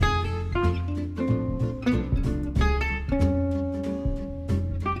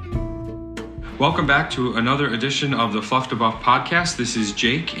Welcome back to another edition of the Fluff to Buff podcast. This is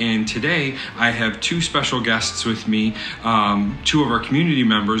Jake, and today I have two special guests with me, two of our community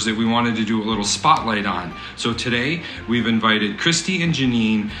members that we wanted to do a little spotlight on. So today we've invited Kryste and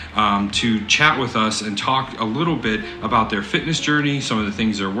Genine to chat with us and talk a little bit about their fitness journey, some of the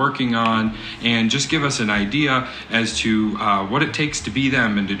things they're working on, and just give us an idea as to what it takes to be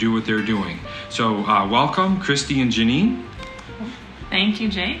them and to do what they're doing. So welcome, Kryste and Genine. Thank you,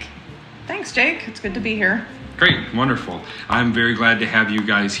 Jake. Thanks, Jake. It's good to be here. Great, wonderful. I'm very glad to have you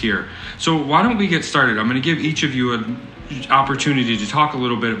guys here. So why don't we get started? I'm going to give each of you an opportunity to talk a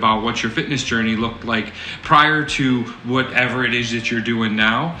little bit about what your fitness journey looked like prior to whatever it is that you're doing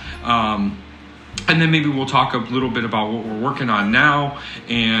now. And then maybe we'll talk a little bit about what we're working on now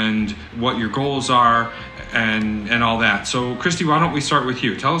and what your goals are and all that. So Kryste, why don't we start with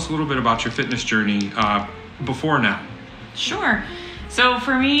you? Tell us a little bit about your fitness journey before now. Sure. So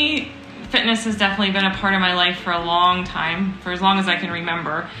for me, fitness has definitely been a part of my life for a long time, for as long as I can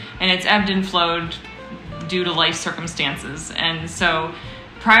remember, and it's ebbed and flowed due to life circumstances. And so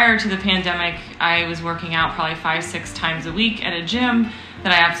prior to the pandemic, I was working out probably 5-6 times a week at a gym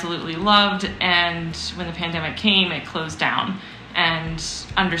that I absolutely loved, and when the pandemic came, it closed down. And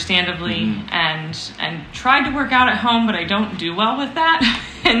understandably, and tried to work out at home, but I don't do well with that.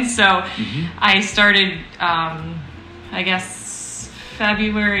 And so I started, I guess,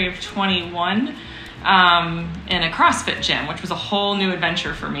 February of 21 in a CrossFit gym, which was a whole new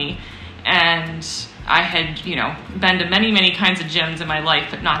adventure for me. And I had, been to many, many kinds of gyms in my life,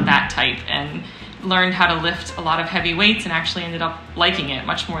 but not that type, and learned how to lift a lot of heavy weights and actually ended up liking it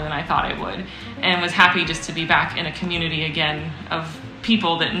much more than I thought I would, and was happy just to be back in a community again of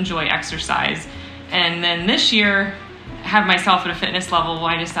people that enjoy exercise. And then this year, have myself at a fitness level,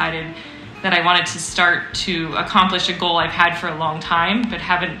 I decided that I wanted to start to accomplish a goal I've had for a long time, but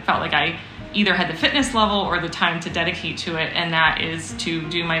haven't felt like I either had the fitness level or the time to dedicate to it, and that is to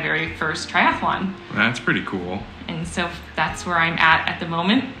do my very first triathlon. That's pretty cool. And so that's where I'm at the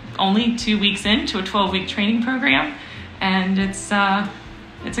moment, only 2 weeks into a 12-week training program, and it's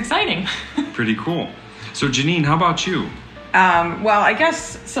exciting. Pretty cool. So Genine, how about you? Well, I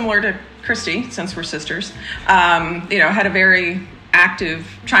guess similar to Kryste, since we're sisters, had a very active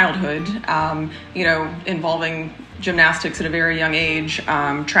childhood, involving gymnastics at a very young age,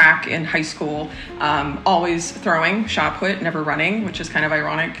 track in high school, always throwing, shot put, never running, which is kind of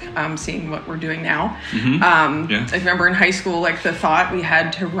ironic, seeing what we're doing now. I remember in high school, the thought we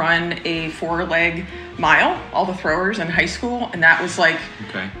had to run a 4-leg mile, all the throwers in high school, and that was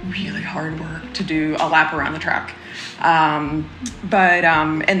really hard work to do a lap around the track. And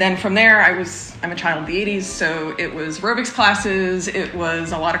then from there, I'm a child of the 80s, so it was aerobics classes, it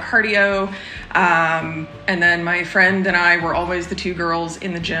was a lot of cardio, and then my friend and I were always the two girls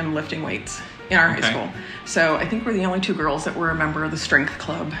in the gym lifting weights in our high school. So I think we're the only two girls that were a member of the strength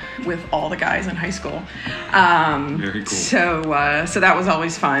club with all the guys in high school. Very cool. So that was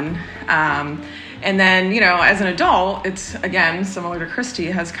always fun. And then, as an adult, it's, again, similar to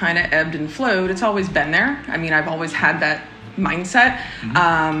Kryste, has kind of ebbed and flowed. It's always been there. I mean, I've always had that mindset.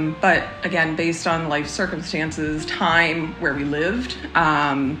 But again, based on life circumstances, time, where we lived,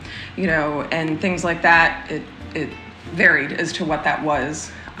 and things like that, it varied as to what that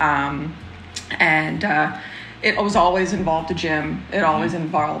was. It was always involved a gym. It always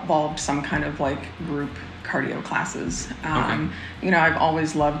involved some kind of group cardio classes. I've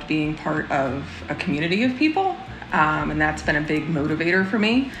always loved being part of a community of people, and that's been a big motivator for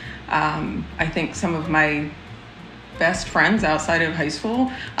me. I think some of my best friends outside of high school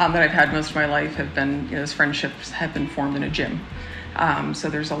that I've had most of my life have been, those friendships have been formed in a gym. So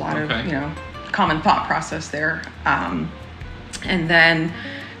there's a lot of, common thought process there. And then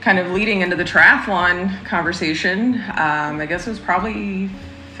kind of leading into the triathlon conversation, I guess it was probably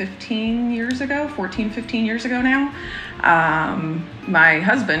 15 years ago now, my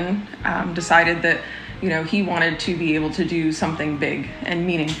husband decided that, he wanted to be able to do something big and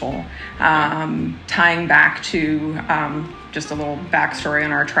meaningful, tying back to just a little backstory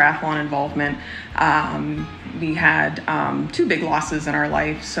on our triathlon involvement. We had 2 big losses in our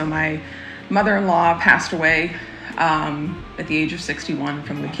life. So my mother-in-law passed away at the age of 61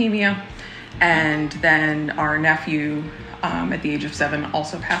 from leukemia, and then our nephew at the age of 7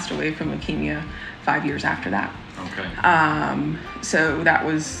 also passed away from leukemia 5 years after that. So that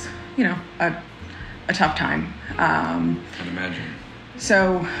was, a tough time. Can imagine.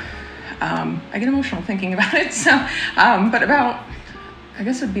 So I get emotional thinking about it. So, but I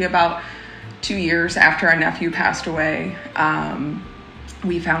guess it'd be about 2 years after our nephew passed away,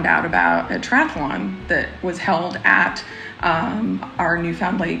 we found out about a triathlon that was held at our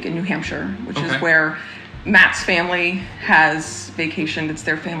Newfound Lake in New Hampshire, which Okay. is where Matt's family has vacationed. It's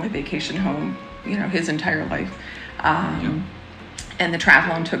their family vacation home, his entire life. And the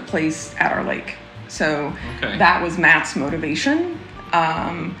triathlon took place at our lake. So that was Matt's motivation.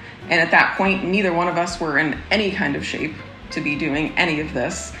 And at that point, neither one of us were in any kind of shape to be doing any of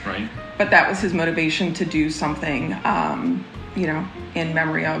this. Right. But that was his motivation to do something, in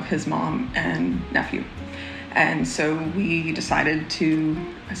memory of his mom and nephew. And so we decided to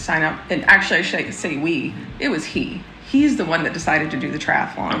sign up. And actually, I should say we. It was he. He's the one that decided to do the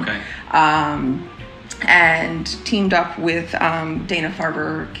triathlon. Okay. And teamed up with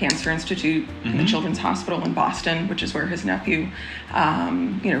Dana-Farber Cancer Institute in the Children's Hospital in Boston, which is where his nephew,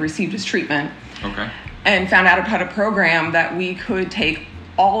 received his treatment. Okay. And found out about a program that we could take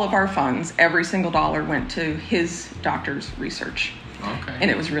all of our funds, every single dollar went to his doctor's research. Okay. And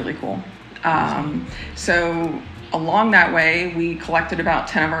it was really cool. So along that way, we collected about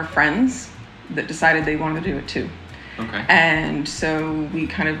 10 of our friends that decided they wanted to do it too. Okay. And so we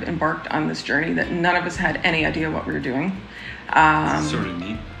kind of embarked on this journey that none of us had any idea what we were doing. Sort of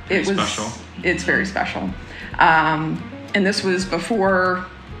neat. Pretty special. It's very special. And this was before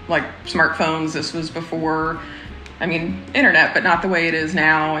like smartphones. This was before, internet, but not the way it is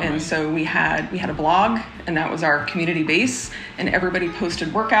now. And Right. so we had a blog, and that was our community base, and everybody posted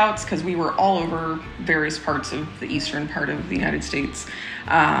workouts because we were all over various parts of the eastern part of the United States.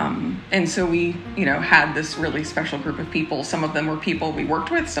 And so we, had this really special group of people. Some of them were people we worked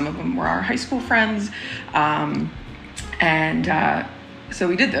with. Some of them were our high school friends. So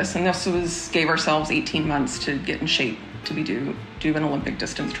we did this, and gave ourselves 18 months to get in shape to do an Olympic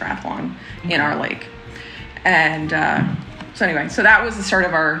distance triathlon in our lake. And so that was the start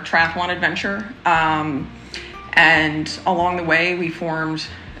of our triathlon adventure. And along the way, we formed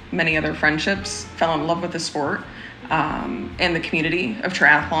many other friendships, fell in love with the sport. And the community of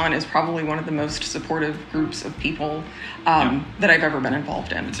triathlon is probably one of the most supportive groups of people that I've ever been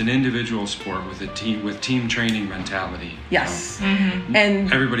involved in. It's an individual sport with team training mentality. Yes.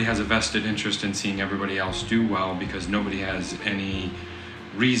 And everybody has a vested interest in seeing everybody else do well because nobody has any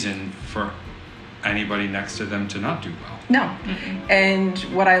reason for anybody next to them to not do well. No. And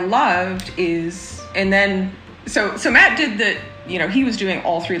what I loved is, so Matt did he was doing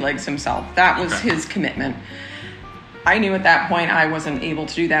all 3 legs himself. That was his commitment. I knew at that point I wasn't able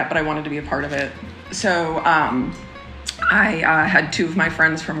to do that, but I wanted to be a part of it. So I had 2 of my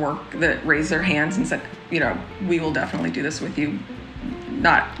friends from work that raised their hands and said, we will definitely do this with you.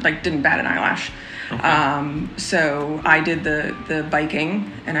 Didn't bat an eyelash. Okay. So I did the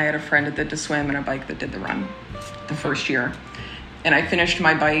biking, and I had a friend that did the swim and a bike that did the run the first year. And I finished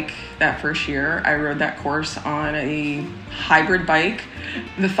my bike that first year. I rode that course on a hybrid bike.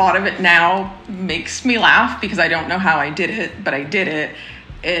 The thought of it now makes me laugh because I don't know how I did it, but I did it.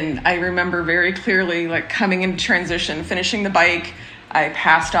 And I remember very clearly coming into transition, finishing the bike. I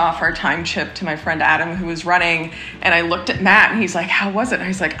passed off our time chip to my friend Adam, who was running, and I looked at Matt, and he's like, "How was it?" And I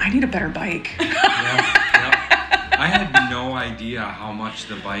was like, "I need a better bike." Yeah. I had no idea how much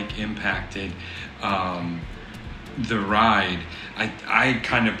the bike impacted the ride. I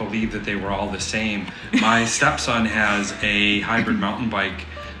kind of believed that they were all the same. My stepson has a hybrid mountain bike,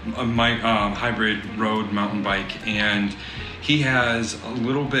 hybrid road mountain bike, and he has a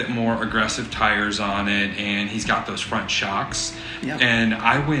little bit more aggressive tires on it, and he's got those front shocks. Yep. And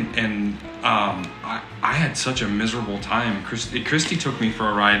I went and I had such a miserable time. Kryste took me for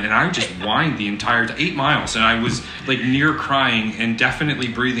a ride, and I just whined the entire 8 miles, and I was near crying and definitely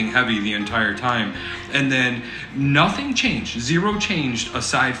breathing heavy the entire time. And then nothing changed, 0 changed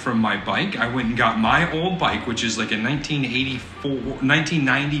aside from my bike. I went and got my old bike, which is a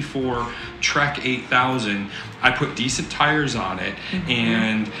 1994 Trek 8000. I put decent tires on it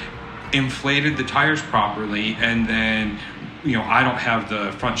and inflated the tires properly, and then I don't have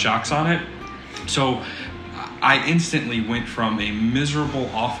the front shocks on it, so I instantly went from a miserable,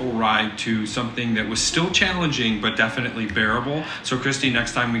 awful ride to something that was still challenging but definitely bearable. So Kryste,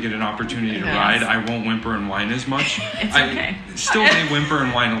 next time we get an opportunity to ride, I won't whimper and whine as much. It's okay. I still may whimper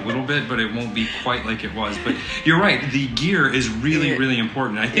and whine a little bit, but it won't be quite like it was. But you're right, the gear is really, really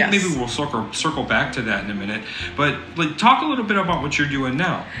important. I think maybe we'll circle back to that in a minute. But talk a little bit about what you're doing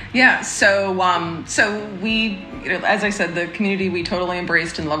now. Yeah, so we, as I said, the community, we totally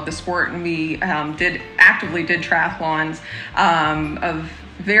embraced and loved the sport, and we actively did triathlons of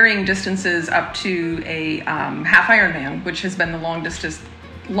varying distances up to a half Ironman, which has been the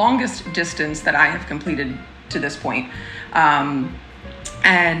longest distance that I have completed to this point, and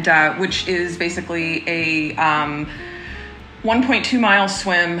which is basically a 1.2 mile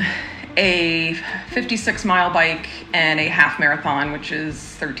swim a 56-mile bike, and a half marathon, which is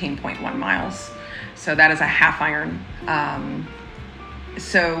 13.1 miles. So that is a half iron.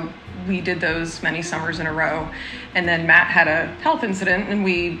 So we did those many summers in a row. And then Matt had a health incident, and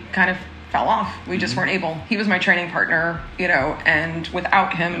we kind of fell off. We just weren't able. He was my training partner, and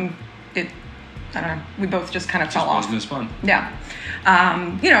without him, I don't know, we both just kind of fell off. Wasn't as fun. Yeah.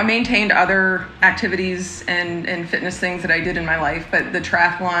 I maintained other activities and fitness things that I did in my life, but the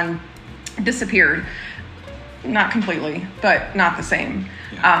triathlon disappeared. Not completely, but not the same.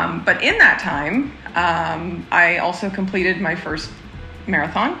 Yeah. But in that time, I also completed my first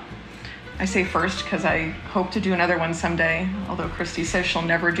marathon. I say first because I hope to do another one someday, although Kryste says she'll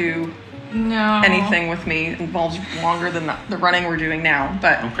never do anything with me involves longer than the running we're doing now.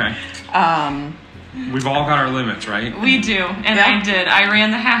 But okay. We've all got our limits, right? We do, and Yeah. I did. I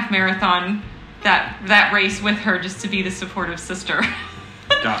ran the half marathon, that race with her, just to be the supportive sister.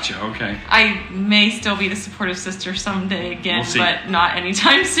 Gotcha. Okay. I may still be the supportive sister someday again, We'll see. but not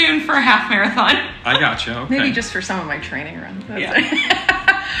anytime soon for a half marathon. I gotcha. Okay. maybe just for some of my training runs. That's Yeah.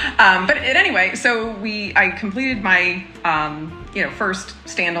 it. But anyway, so I completed my first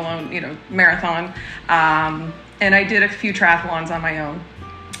standalone marathon, and I did a few triathlons on my own,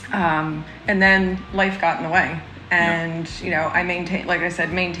 and then life got in the way. And, I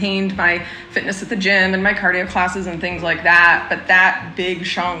maintained my fitness at the gym and my cardio classes and things like that. But that big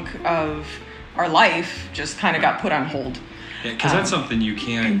chunk of our life just kind of got put on hold. Yeah, because that's something you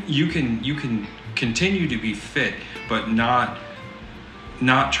can continue to be fit, but not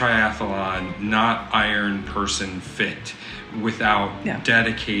triathlon, not iron person fit without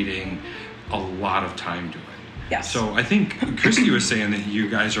dedicating a lot of time to it. Yes. So I think Kryste was saying that you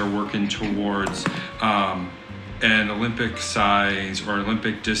guys are working towards an Olympic size or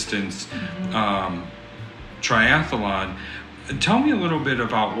Olympic distance triathlon. Tell me a little bit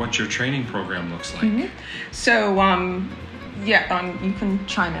about what your training program looks like. Mm-hmm. So, you can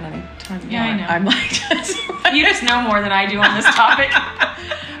chime in anytime you Yeah, want. I know. I'm like, You just know more than I do on this topic.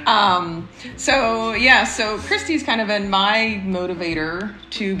 So Kryste's kind of been my motivator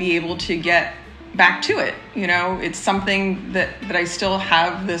to be able to get back to it. It's something that I still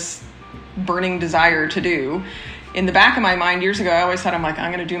have this burning desire to do. In the back of my mind years ago, I always thought, I'm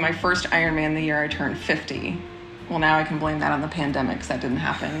going to do my first Ironman the year I turn 50. Well, now I can blame that on the pandemic because that didn't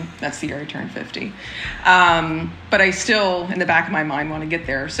happen. That's the year I turned 50. But I still, in the back of my mind, want to get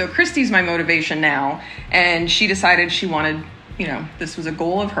there. So Kryste's my motivation now. And she decided she wanted, this was a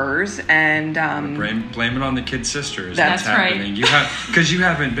goal of hers. And blame it on the kid sister is That's what's happening. right. Because you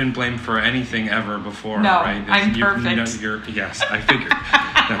haven't been blamed for anything ever before, No, right? I'm perfect. Yes, I figured.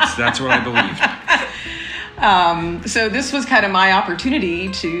 That's what I believed. So this was kind of my opportunity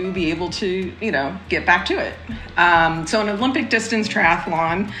to be able to, get back to it. So an Olympic distance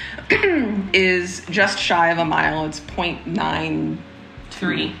triathlon is just shy of a mile. It's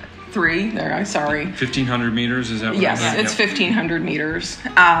 0.93 there. Sorry. 1,500 meters, is that what Yes, I heard? it's 1,500 meters.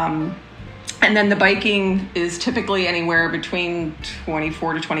 And then the biking is typically anywhere between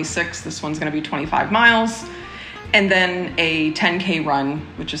 24 to 26. This one's going to be 25 miles. And then a 10K run,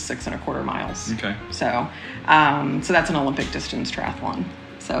 which is 6.25 miles. Okay. So that's an Olympic distance triathlon.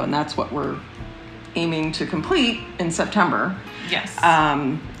 And that's what we're aiming to complete in September. Yes.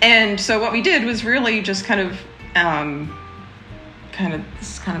 And so what we did was really just kind of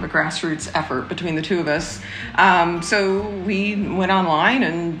this is kind of a grassroots effort between the two of us. So we went online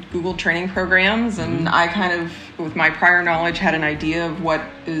and Googled training programs, and I kind of, with my prior knowledge, had an idea of what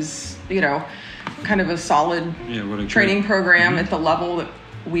is, kind of a solid training program at the level that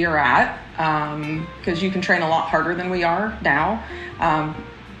we are at, because you can train a lot harder than we are now,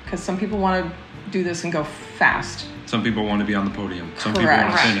 because some people want to do this and go fast. Some people want to be on the podium. Some Correct.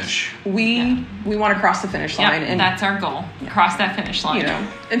 people want to finish. We want to cross the finish line, and that's our goal. Cross that finish line.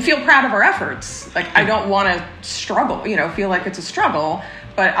 And feel proud of our efforts. Like, I don't want to struggle, feel like it's a struggle,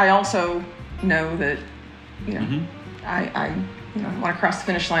 but I also know that, I want to cross the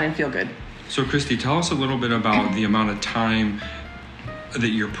finish line and feel good. So Kryste, tell us a little bit about the amount of time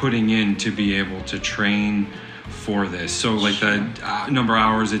that you're putting in to be able to train for this. So like the number of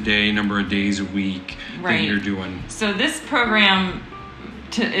hours a day, number of days a week that you're doing. So this program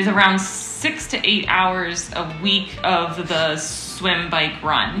is around 6 to 8 hours a week of the swim, bike,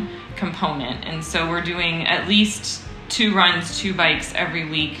 run component. And so we're doing at least 2 runs, 2 bikes every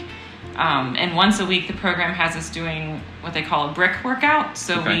week. And once a week, the program has us doing what they call a brick workout.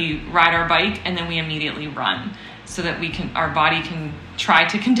 So we ride our bike and then we immediately run, so that our body can try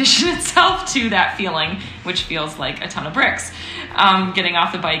to condition itself to that feeling, which feels like a ton of bricks, getting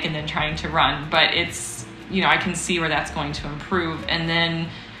off the bike and then trying to run. But it's, I can see where that's going to improve. And then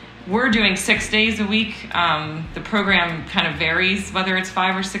we're doing 6 days a week. The program kind of varies whether it's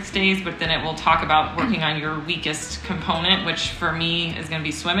 5 or 6 days, but then it will talk about working on your weakest component, which for me is going to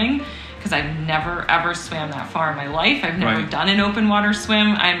be swimming, because I've never ever swam that far in my life. I've never done an open water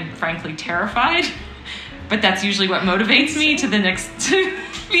swim. I'm frankly terrified, but that's usually what motivates me to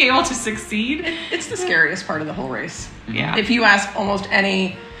be able to succeed. It's the scariest part of the whole race. Yeah. If you ask almost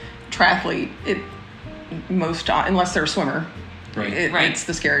any triathlete, unless they're a swimmer, it's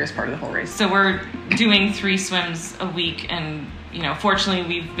the scariest part of the whole race. So we're doing 3 swims a week, and fortunately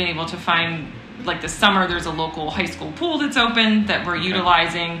we've been able to find, like this summer, there's a local high school pool that's open that we're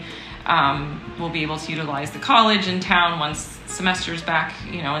utilizing. We'll be able to utilize the college in town once semester's back,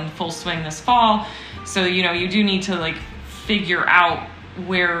 in full swing this fall. So you do need to like figure out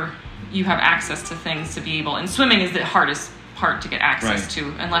where you have access to things to be able, and swimming is the hardest part to get access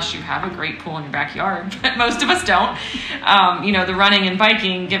to, unless you have a great pool in your backyard, but most of us don't. The running and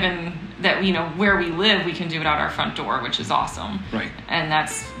biking, given that where we live, we can do it out our front door, which is awesome. Right. And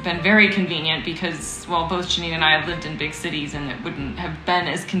that's been very convenient because, both Genine and I have lived in big cities, and it wouldn't have been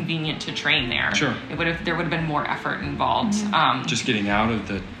as convenient to train there. Sure. There would have been more effort involved. Just getting out of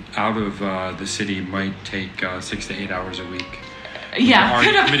the city might take 6 to 8 hours a week. Yeah, Are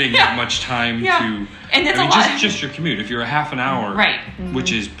you committing that much time to? And it's a lot. Just your commute. If you're a half an hour,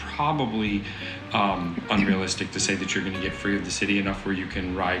 which is probably unrealistic to say that you're going to get free of the city enough where you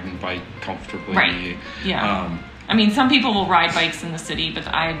can ride and bike comfortably. Right. Yeah. Some people will ride bikes in the city, but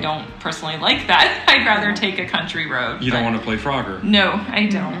I don't personally like that. I'd rather take a country road. You don't want to play Frogger. No, I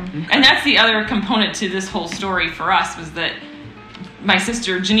don't. Okay. And that's the other component to this whole story for us, was that my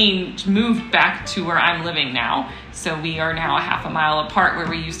sister Genine moved back to where I'm living now. So we are now a half a mile apart, where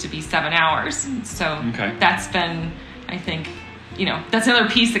we used to be 7 hours. So that's been, I think, that's another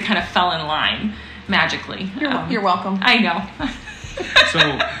piece that kind of fell in line magically. You're welcome. I know. So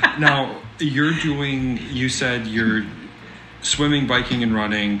now you said you're swimming, biking, and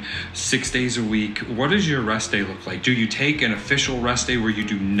running 6 days a week. What does your rest day look like? Do you take an official rest day where you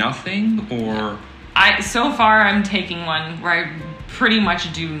do nothing, or? So far I'm taking one where I pretty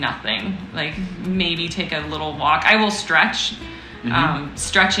much do nothing, like maybe take a little walk. I will stretch.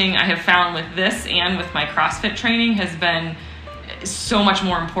 Stretching, I have found with this and with my CrossFit training, has been so much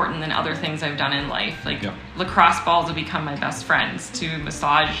more important than other things I've done in life. Like lacrosse balls have become my best friends to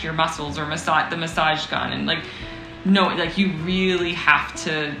massage your muscles, or massage the massage gun, and you really have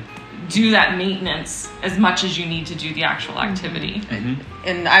to do that maintenance as much as you need to do the actual activity.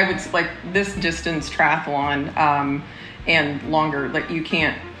 And I would this distance triathlon and longer, you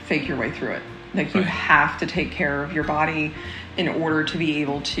can't fake your way through it. You have to take care of your body in order to be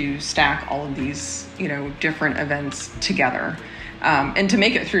able to stack all of these different events together, and to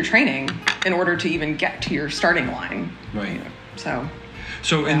make it through training in order to even get to your starting line. Right.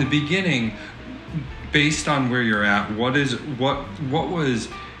 So in the beginning, based on where you're at, what was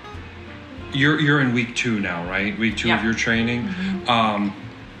you're in week 2 now, right? Week 2 of your training.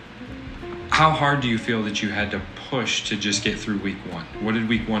 How hard do you feel that you had to push to just get through week 1? What did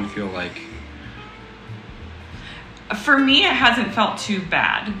week 1 feel like? For me, it hasn't felt too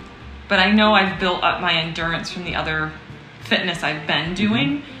bad, but I know I've built up my endurance from the other fitness I've been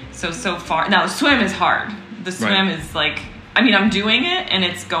doing. So far, now the swim is hard. The swim is I'm doing it and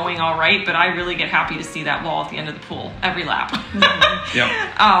it's going all right, but I really get happy to see that wall at the end of the pool every lap.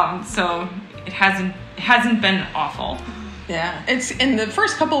 So it hasn't been awful. Yeah, it's in the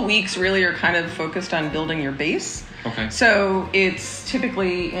first couple of weeks really are kind of focused on building your base. Okay. So it's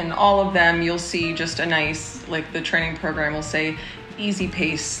typically in all of them, you'll see just a nice, the training program will say easy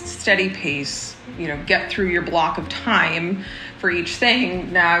pace, steady pace, get through your block of time for each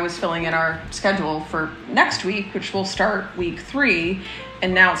thing. Now I was filling in our schedule for next week, which will start week 3,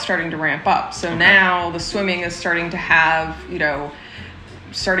 and now it's starting to ramp up. So now the swimming is starting to have,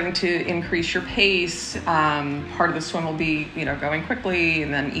 starting to increase your pace. Part of the swim will be, going quickly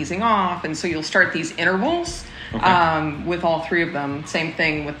and then easing off. And so you'll start these intervals with all 3 of them. Same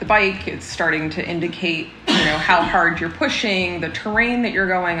thing with the bike. It's starting to indicate, how hard you're pushing, the terrain that you're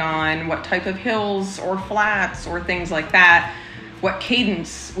going on, what type of hills or flats or things like that, what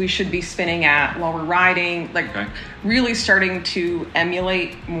cadence we should be spinning at while we're riding, really starting to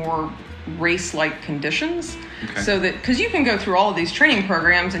emulate more race-like conditions. So that, because you can go through all of these training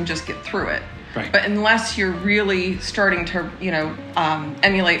programs and just get through it. But unless you're really starting to,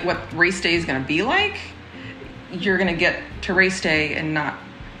 emulate what race day is going to be like, you're going to get to race day and not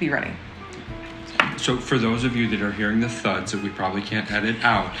be ready. So for those of you that are hearing the thuds that we probably can't edit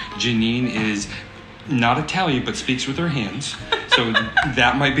out, Genine is not Italian, but speaks with her hands. So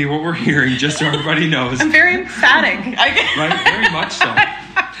that might be what we're hearing, just so everybody knows. I'm very emphatic. Right, very much so.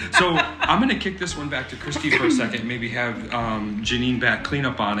 So I'm going to kick this one back to Kryste for a second, maybe have Genine back clean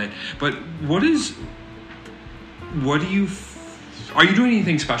up on it. But are you doing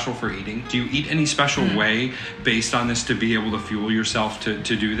anything special for eating? Do you eat any special way based on this to be able to fuel yourself to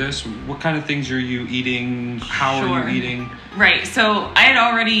do this? What kind of things are you eating? How are you eating? Right. So I had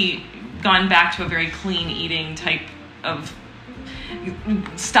already gone back to a very clean eating type of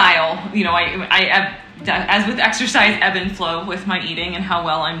style. You know, I as with exercise, ebb and flow with my eating and how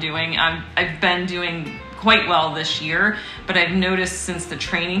well I'm doing. I've been doing quite well this year, but I've noticed since the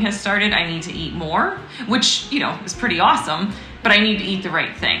training has started, I need to eat more, which, you know, is pretty awesome, but I need to eat the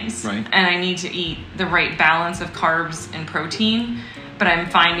right things. Right. And I need to eat the right balance of carbs and protein, but I'm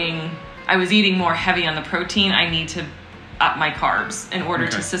finding I was eating more heavy on the protein. I need to up my carbs in order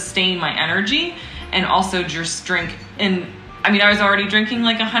to sustain my energy and also just drink. And I mean, I was already drinking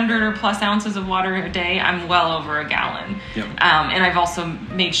like 100 or plus ounces of water a day. I'm well over a gallon. Yep. And I've also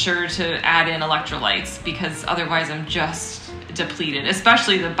made sure to add in electrolytes because otherwise I'm just depleted,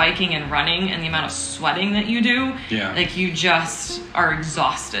 especially the biking and running and the amount of sweating that you do. Yeah. Like you just are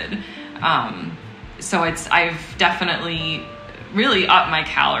exhausted. So I've definitely really upped my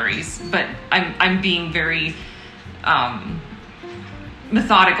calories, but I'm being very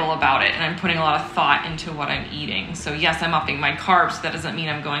methodical about it, and I'm putting a lot of thought into what I'm eating. So yes, I'm upping my carbs. That doesn't mean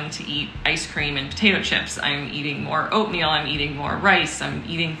I'm going to eat ice cream and potato chips. I'm eating more oatmeal. I'm eating more rice. I'm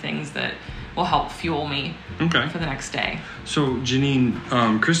eating things that will help fuel me for the next day. So Genine,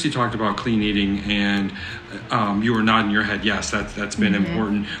 Kryste talked about clean eating, and you were nodding your head. Yes, that's been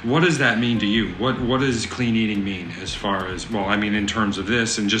important. What does that mean to you? What does clean eating mean as far as, well, I mean, in terms of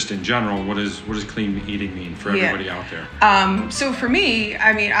this and just in general, what does clean eating mean for everybody out there? So for me,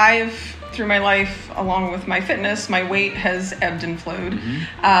 I mean, through my life, along with my fitness, my weight has ebbed and flowed.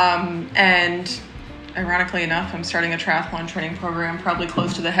 And ironically enough, I'm starting a triathlon training program, probably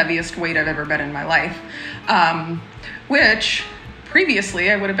close to the heaviest weight I've ever been in my life. Which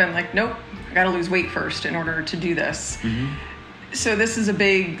previously I would have been like, nope, I got to lose weight first in order to do this. So this is a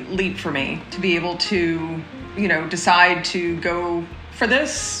big leap for me to be able to, you know, decide to go for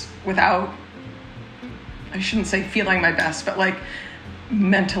this without, I shouldn't say feeling my best, but like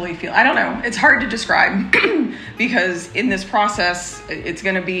mentally feel, I don't know. It's hard to describe because in this process, it's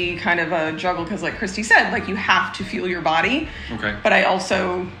going to be kind of a juggle because like Kryste said, like you have to feel your body. But I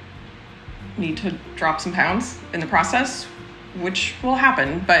also need to drop some pounds in the process, which will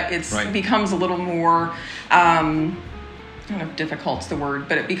happen, but it becomes a little more, I don't know if difficult's the word,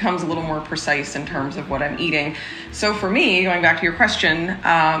 but it becomes a little more precise in terms of what I'm eating. So for me, going back to your question,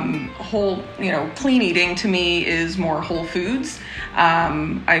 clean eating to me is more whole foods.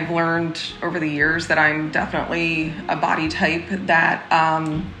 I've learned over the years that I'm definitely a body type that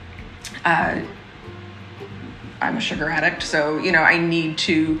I'm a sugar addict. So, you know, I need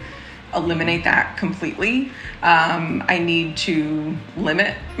to eliminate that completely. I need to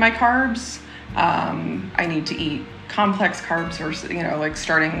limit my carbs. I need to eat complex carbs versus, you know, like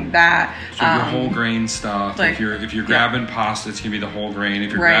starting that. So your whole grain stuff. Like, if you're grabbing pasta, it's gonna be the whole grain.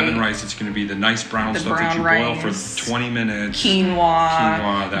 If you're grabbing rice, it's gonna be the nice brown stuff that you boil for 20 minutes.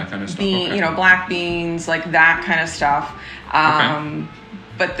 Quinoa, that kind of stuff. You know, black beans, like that kind of stuff.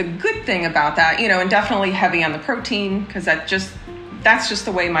 But the good thing about that, you know, and definitely heavy on the protein, because that's just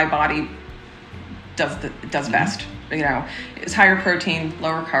the way my body does best. You know, it's higher protein,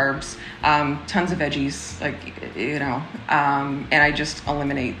 lower carbs, tons of veggies, like, you know, and I just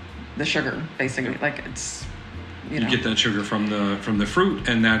eliminate the sugar basically. Like it's, you know. You get that sugar from the fruit,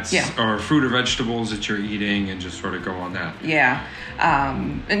 and that's or fruit or vegetables that you're eating, and just sort of go on that. Yeah,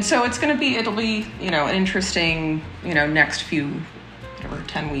 and so it'll be, you know, an interesting, you know, next few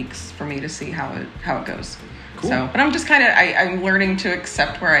 10 weeks for me to see how it goes. Cool. So, but I'm just kind of I'm learning to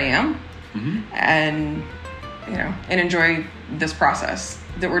accept where I am, and, you know, and enjoy this process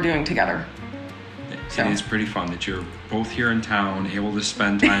that we're doing together. It is pretty fun that you're both here in town, able to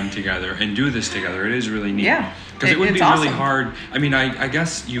spend time together and do this together. It is really neat. Yeah. Because it would be really hard. I mean, I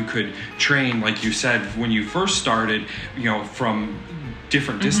guess you could train, like you said, when you first started, you know, from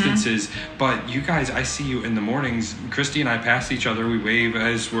different distances, but you guys, I see you in the mornings. Kryste and I pass each other, we wave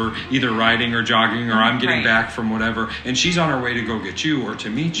as we're either riding or jogging, or I'm getting back from whatever, and she's on her way to go get you or to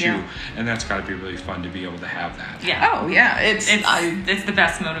meet you, and that's got to be really fun to be able to have that. Yeah. Oh yeah, it's the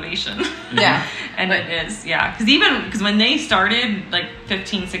best motivation. Yeah. And it is, because when they started like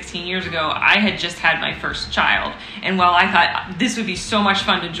 15, 16 years ago, I had just had my first child, and while I thought this would be so much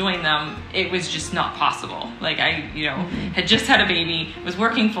fun to join them, it was just not possible. Like I, you know, had just had a baby, was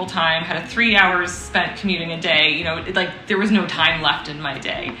working full time, had a 3 hours spent commuting a day, you know, like there was no time left in my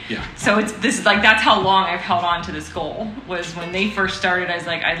day. Yeah. So that's how long I've held on to this goal. Was when they first started, I was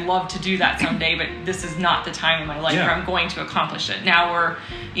like, I'd love to do that someday, but this is not the time in my life where I'm going to accomplish it. Now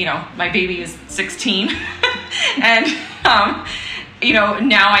my baby is 16 and,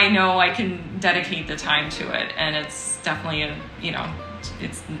 now I know I can dedicate the time to it, and it's definitely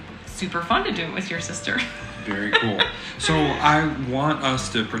it's super fun to do it with your sister. Very cool. So I want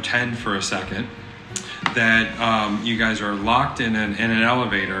us to pretend for a second that you guys are locked in an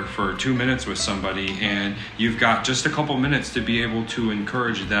elevator for 2 minutes with somebody, and you've got just a couple minutes to be able to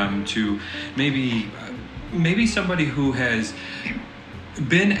encourage them to maybe somebody who has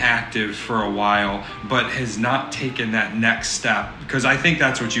been active for a while but has not taken that next step, because I think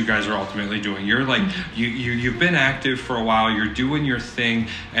that's what you guys are ultimately doing. You're like you've been active for a while, you're doing your thing,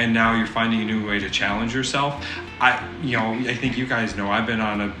 and now you're finding a new way to challenge yourself. I think you guys know I've been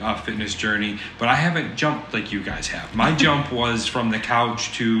on a fitness journey, but I haven't jumped like you guys have. My jump was from the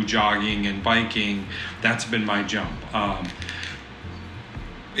couch to jogging and biking. That's been my jump.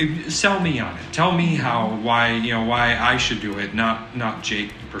 Sell me on it. Tell me why I should do it. Not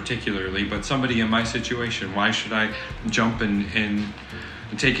Jake particularly, but somebody in my situation. Why should I jump and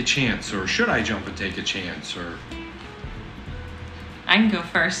take a chance, or should I jump and take a chance? Or I can go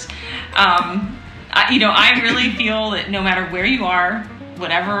first. I really feel that no matter where you are,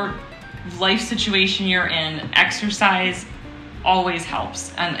 whatever life situation you're in, exercise always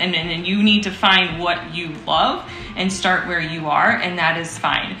helps, and you need to find what you love and start where you are, and that is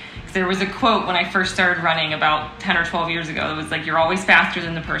fine. There was a quote when I first started running about 10 or 12 years ago. It was like, you're always faster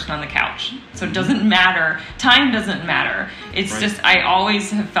than the person on the couch. So it doesn't matter. Time doesn't matter. It's just, I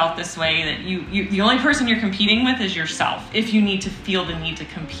always have felt this way, that you the only person you're competing with is yourself, if you need to feel the need to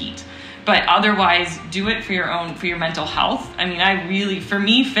compete. But otherwise, do it for your mental health. I mean, for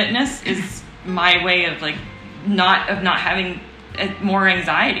me, fitness is my way of not having more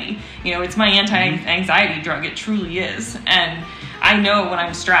anxiety. It's my anti-anxiety drug. It truly is. And I know when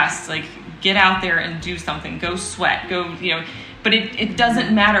I'm stressed, get out there and do something, go sweat, but it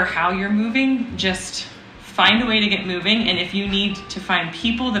doesn't matter how you're moving, just find a way to get moving. And if you need to find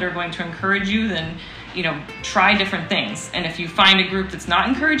people that are going to encourage you, then, try different things. And if you find a group that's not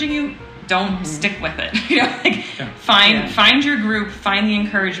encouraging you, don't stick with it. Find your group, find the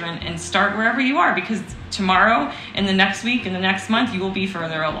encouragement, and start wherever you are, because tomorrow and the next week and the next month, you will be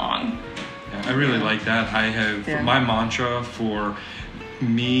further along. Yeah, I really like that. I have my mantra for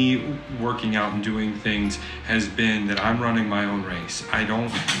me working out and doing things has been that I'm running my own race. I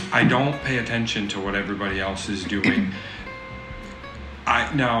don't pay attention to what everybody else is doing.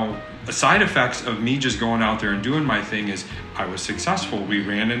 Now, a side effects of me just going out there and doing my thing is I was successful. We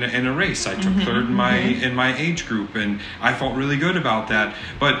ran in a race. I took third in my age group, and I felt really good about that.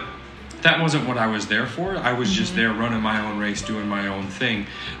 But that wasn't what I was there for. I was just there running my own race, doing my own thing,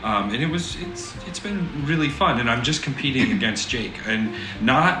 and it's been really fun. And I'm just competing against Jake, and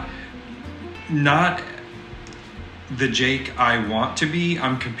not the Jake I want to be.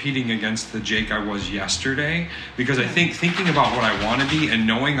 I'm competing against the Jake I was yesterday, because I think thinking about what I want to be and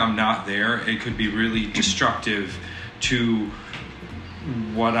knowing I'm not there, it could be really destructive to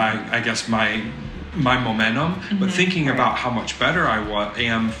what I guess my momentum. But thinking about how much better I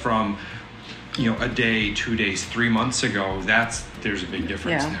am from a day, 2 days, 3 months ago, there's a big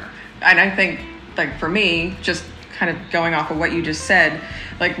difference there. And I think for me, just kind of going off of what you just said,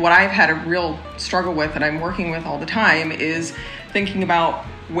 what I've had a real struggle with and I'm working with all the time is thinking about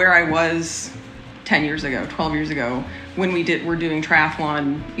where I was 10 years ago, 12 years ago, when we're doing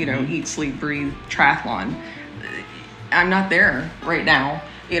triathlon, eat, sleep, breathe triathlon. I'm not there right now,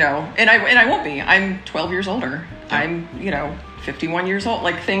 and I won't be. I'm 12 years older. Yeah. I'm, 51 years old.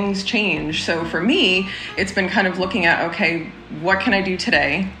 Things change. So for me, it's been kind of looking at, okay, what can I do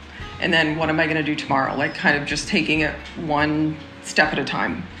today? And then what am I going to do tomorrow? Kind of just taking it one step at a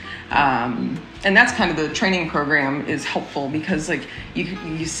time. And that's kind of the training program is helpful, because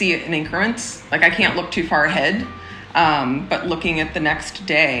you see it in increments. I can't look too far ahead. But looking at the next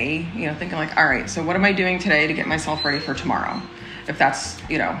day, thinking all right, so what am I doing today to get myself ready for tomorrow? If that's,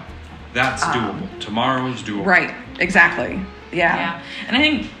 That's doable. Tomorrow's doable. Right. Exactly. Yeah. And I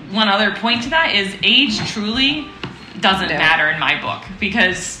think one other point to that is age truly doesn't matter in my book,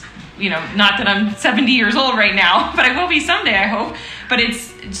 because, not that I'm 70 years old right now, but I will be someday, I hope. But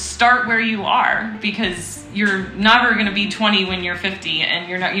it's start where you are, because you're never going to be 20 when you're 50, and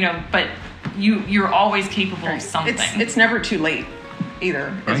you're not, but you're always capable of something. It's never too late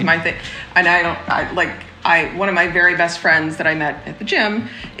either, is my thing. And one of my very best friends that I met at the gym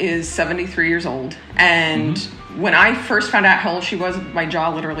is 73 years old. And when I first found out how old she was, my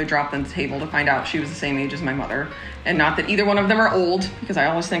jaw literally dropped on the table to find out she was the same age as my mother. And not that either one of them are old, because I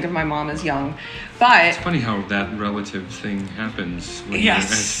always think of my mom as young. But it's funny how that relative thing happens. When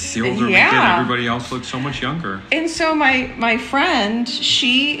yes. As the older we get, everybody else looks so much younger. And so my friend,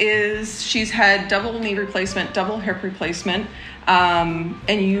 she's had double knee replacement, double hip replacement. And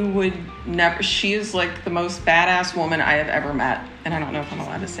you would never, she is like the most badass woman I have ever met. And I don't know if I'm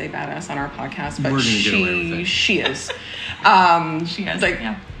allowed to say badass on our podcast, but she is. She is, like,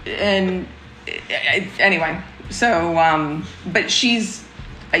 yeah. And anyway, so, but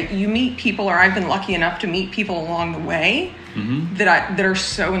you meet people, or I've been lucky enough to meet people along the way that are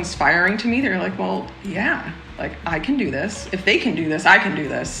so inspiring to me. They're like, well, yeah, like I can do this. If they can do this, I can do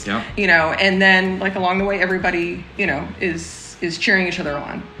this. Yep. You know, and then like along the way, everybody, you know, is cheering each other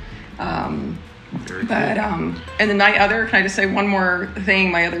on. Very but cool. And then can I just say one more thing?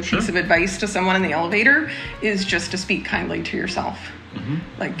 My other piece of advice to someone in the elevator is just to speak kindly to yourself.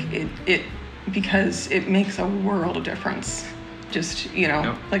 Like it because it makes a world of difference. Just, you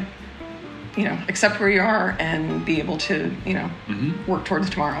know, like, you know, accept where you are and be able to, you know, work towards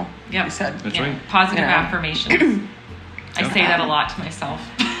tomorrow. Yeah, I said. That's right. Positive affirmations. I say that a lot to myself.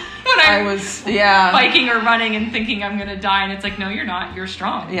 When I was biking or running and thinking I'm going to die, and it's like, no, you're not. You're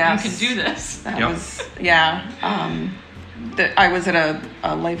strong. Yes. You can do this. That was I was at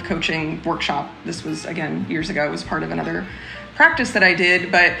a life coaching workshop. This was, again, years ago. It was part of another practice that I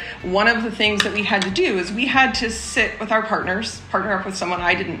did. But one of the things that we had to do is we had to sit with our partner up with someone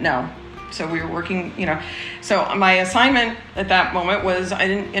I didn't know. So we were working, you know. So my assignment at that moment was,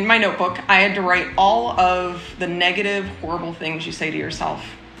 in my notebook, I had to write all of the negative, horrible things you say to yourself.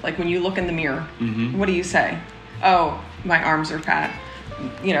 Like when you look in the mirror, what do you say? Oh, my arms are fat.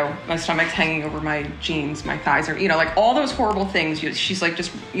 You know, my stomach's hanging over my jeans, my thighs are, you know, like all those horrible things. She's like,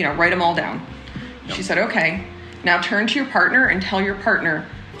 just, you know, write them all down. Yep. She said, okay, now turn to your partner and tell your partner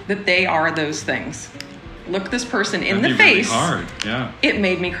that they are those things. Look this person in the face. Really hard. Yeah. It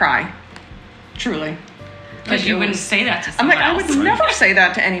made me cry. Truly. Because you wouldn't say that to I'm someone like, else. I would never say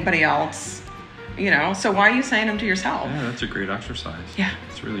that to anybody else. You know, so why are you saying them to yourself? Yeah, that's a great exercise. Yeah.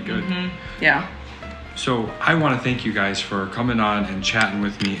 It's really good. Yeah. So I want to thank you guys for coming on and chatting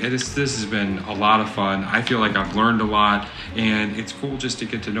with me. This has been a lot of fun. I feel like I've learned a lot, and it's cool just to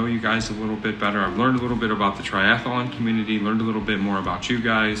get to know you guys a little bit better. I've learned a little bit about the triathlon community, learned a little bit more about you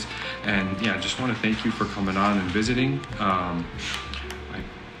guys, and yeah, just want to thank you for coming on and visiting. I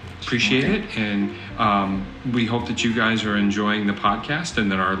appreciate it, and we hope that you guys are enjoying the podcast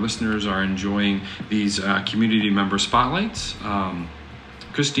and that our listeners are enjoying these community member spotlights.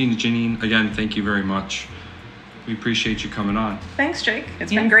 Kryste and Genine, again, thank you very much. We appreciate you coming on. Thanks, Jake.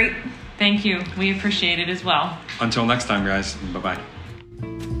 It's been great. Thank you. We appreciate it as well. Until next time, guys. Bye-bye.